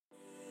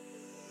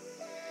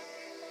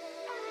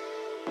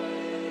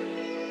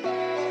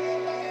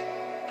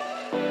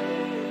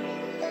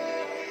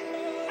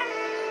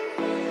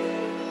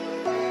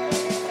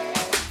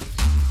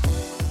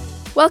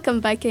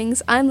Welcome,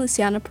 Vikings. I'm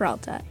Luciana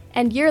Peralta,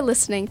 and you're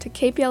listening to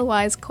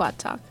KPLY's Quad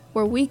Talk,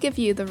 where we give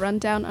you the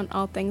rundown on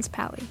all things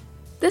Pali.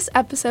 This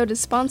episode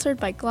is sponsored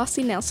by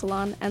Glossy Nail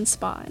Salon and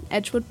Spa in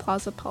Edgewood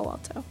Plaza, Palo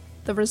Alto,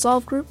 the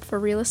Resolve Group for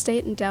Real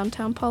Estate in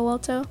downtown Palo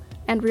Alto,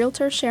 and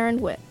Realtor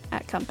Sharon Witt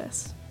at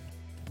Compass.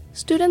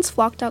 Students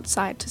flocked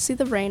outside to see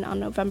the rain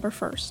on November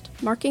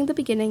 1st, marking the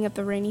beginning of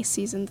the rainy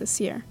season this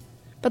year.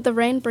 But the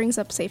rain brings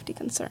up safety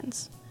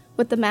concerns.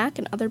 With the MAC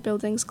and other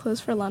buildings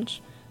closed for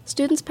lunch,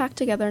 students packed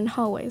together in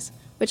hallways,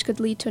 which could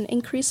lead to an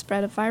increased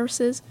spread of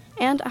viruses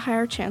and a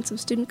higher chance of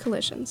student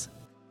collisions.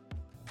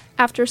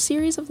 After a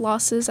series of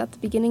losses at the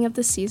beginning of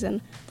the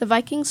season, the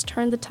Vikings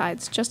turned the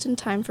tides just in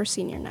time for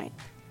senior night.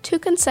 2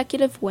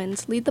 consecutive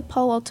wins lead the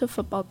Palo Alto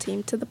football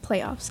team to the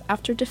playoffs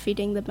after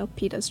defeating the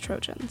Milpitas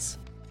Trojans.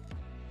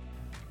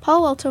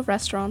 Palo Alto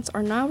restaurants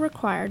are now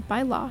required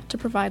by law to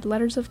provide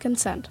letters of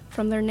consent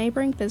from their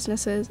neighboring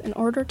businesses in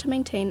order to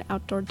maintain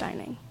outdoor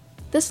dining.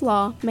 This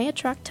law may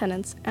attract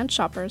tenants and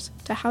shoppers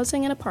to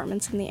housing and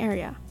apartments in the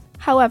area.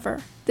 However,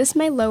 this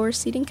may lower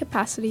seating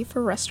capacity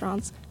for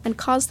restaurants and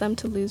cause them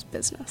to lose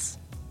business.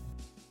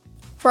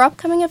 For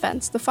upcoming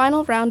events, the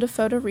final round of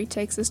photo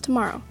retakes is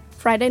tomorrow,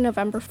 Friday,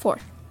 November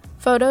 4th.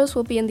 Photos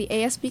will be in the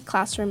ASB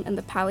classroom in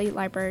the Pali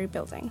Library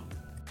building.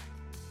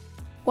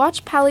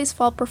 Watch Pali's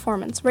fall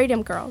performance,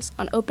 Radium Girls,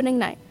 on opening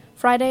night,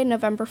 Friday,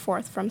 November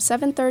 4th from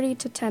 7:30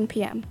 to 10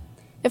 p.m.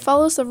 It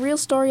follows the real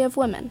story of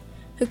women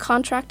who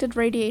contracted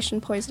radiation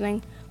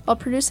poisoning while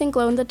producing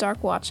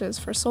glow-in-the-dark watches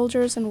for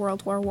soldiers in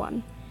World War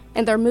I,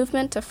 and their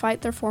movement to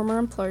fight their former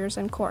employers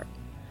in court.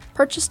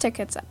 Purchase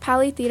tickets at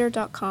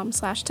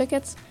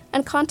palitheater.com/tickets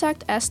and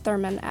contact S.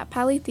 Thurman at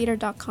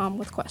palitheater.com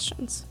with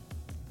questions.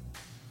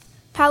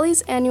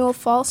 Pali's annual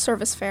Fall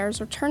Service Fair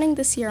is returning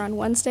this year on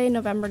Wednesday,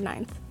 November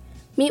 9th.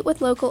 Meet with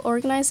local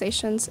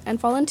organizations and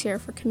volunteer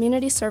for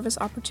community service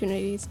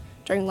opportunities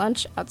during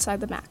lunch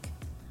outside the MAC.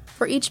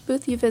 For each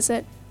booth you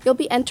visit, you'll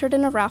be entered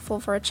in a raffle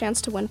for a chance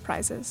to win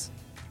prizes.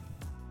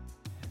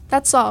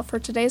 That's all for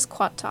today's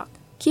Quad Talk.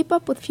 Keep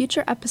up with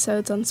future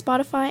episodes on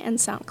Spotify and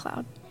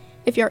SoundCloud.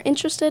 If you're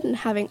interested in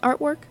having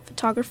artwork,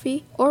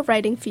 photography, or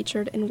writing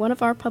featured in one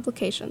of our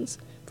publications,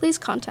 please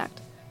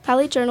contact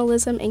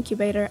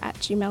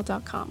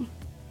palijournalismincubator@gmail.com.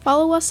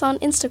 Follow us on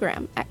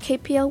Instagram at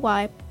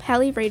KPLY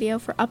Pali Radio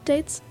for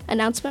updates,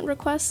 announcement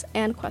requests,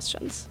 and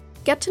questions.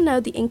 Get to know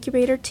the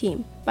Incubator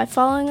team by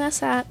following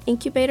us at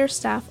Incubator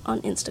Staff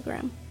on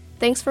Instagram.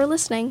 Thanks for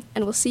listening,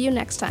 and we'll see you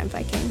next time,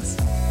 Vikings.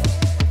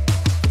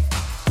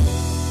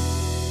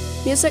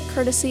 Music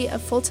courtesy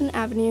of Fulton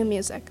Avenue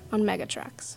Music on Megatracks.